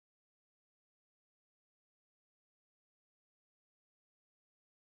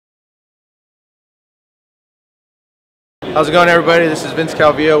How's it going, everybody? This is Vince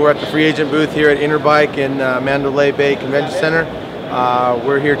Calvillo. We're at the free agent booth here at Interbike in Mandalay Bay Convention Center.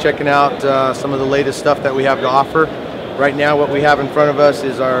 We're here checking out some of the latest stuff that we have to offer. Right now, what we have in front of us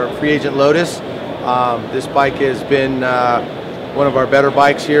is our free agent Lotus. This bike has been one of our better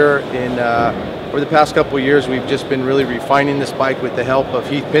bikes here. Over the past couple of years, we've just been really refining this bike with the help of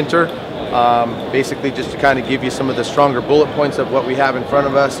Heath Pinter. Basically, just to kind of give you some of the stronger bullet points of what we have in front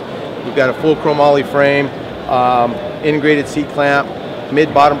of us. We've got a full chrome ollie frame. Integrated seat clamp,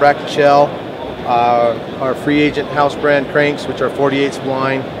 mid-bottom bracket shell, our free agent house brand cranks, which are 48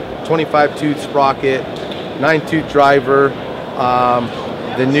 spline, 25 tooth sprocket, 9 tooth driver,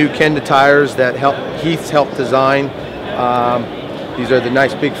 the new Kenda tires that Heath's helped design. These are the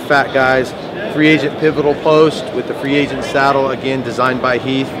nice big fat guys. Free agent pivotal post with the free agent saddle, again designed by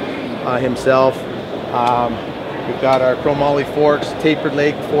Heath himself. We've got our chrome ollie forks, tapered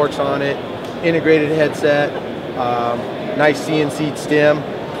leg forks on it, integrated headset, nice CNC stem.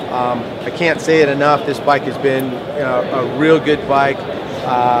 I can't say it enough, this bike has been a real good bike.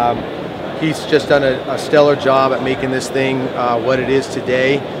 He's just done a stellar job at making this thing what it is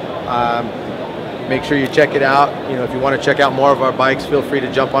today. Make sure you check it out. If you want to check out more of our bikes, feel free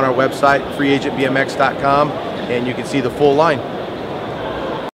to jump on our website, freeagentbmx.com, and you can see the full line.